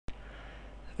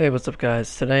Hey, what's up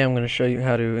guys? Today I'm going to show you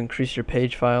how to increase your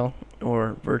page file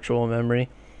or virtual memory.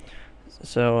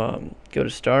 So go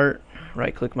to Start,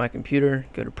 right click My Computer,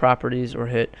 go to Properties, or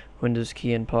hit Windows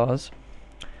key and pause.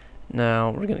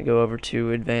 Now we're going to go over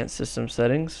to Advanced System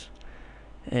Settings,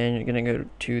 and you're going to go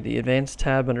to the Advanced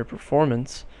tab under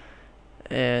Performance,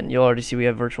 and you'll already see we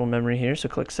have virtual memory here, so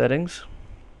click Settings.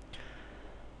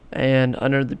 And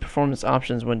under the Performance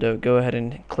Options window, go ahead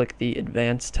and click the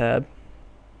Advanced tab,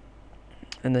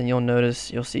 and then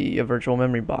you'll see a virtual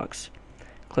memory box.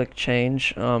 Click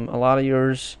Change. A lot of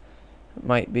yours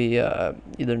might be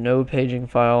either no paging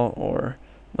file, or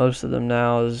most of them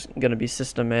now is going to be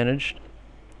system managed.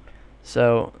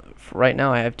 So for right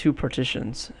now I have two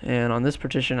partitions, and on this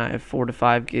partition I have 4 to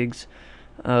 5 gigs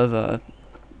of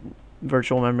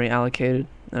virtual memory allocated,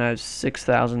 and I have 6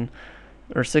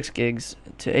 gigs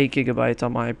to 8 gigabytes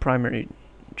on my primary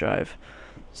drive.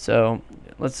 So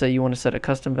let's say you want to set a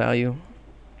custom value.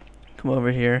 Come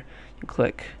over here and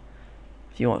click,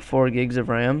 if you want 4 gigs of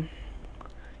RAM,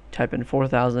 type in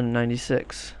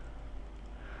 4096,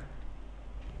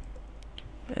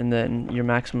 and then your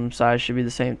maximum size should be the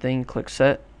same thing. Click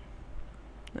Set,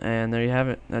 and there you have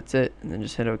it. That's it. And then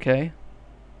just hit OK,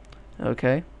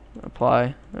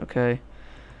 Apply, OK,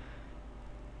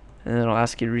 and then it'll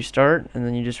ask you to restart, and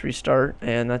then you just restart,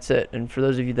 and that's it. And for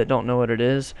those of you that don't know what it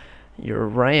is, your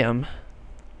RAM,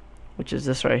 which is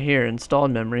this right here, installed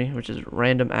memory, which is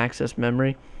random access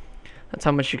memory, that's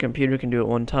how much your computer can do at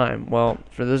one time. Well,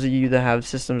 for those of you that have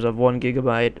systems of 1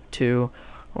 gigabyte, 2,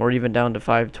 or even down to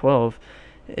 512,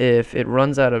 if it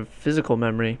runs out of physical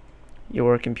memory,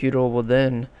 your computer will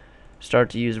then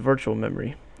start to use virtual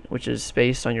memory, which is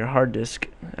space on your hard disk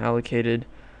allocated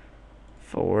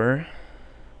for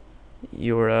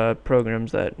your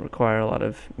programs that require a lot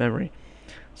of memory.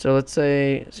 So let's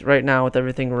say right now, with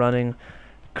everything running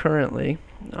currently,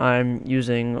 I'm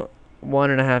using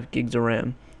 1.5 gigs of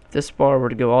RAM. If this bar were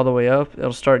to go all the way up,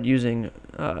 it'll start using,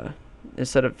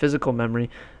 instead of physical memory,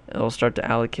 it'll start to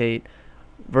allocate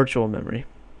virtual memory.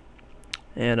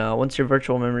 And once your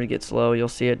virtual memory gets low, you'll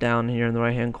see it down here in the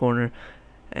right hand corner,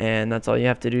 and that's all you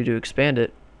have to do to expand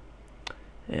it.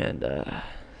 And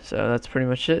so that's pretty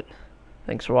much it.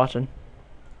 Thanks for watching.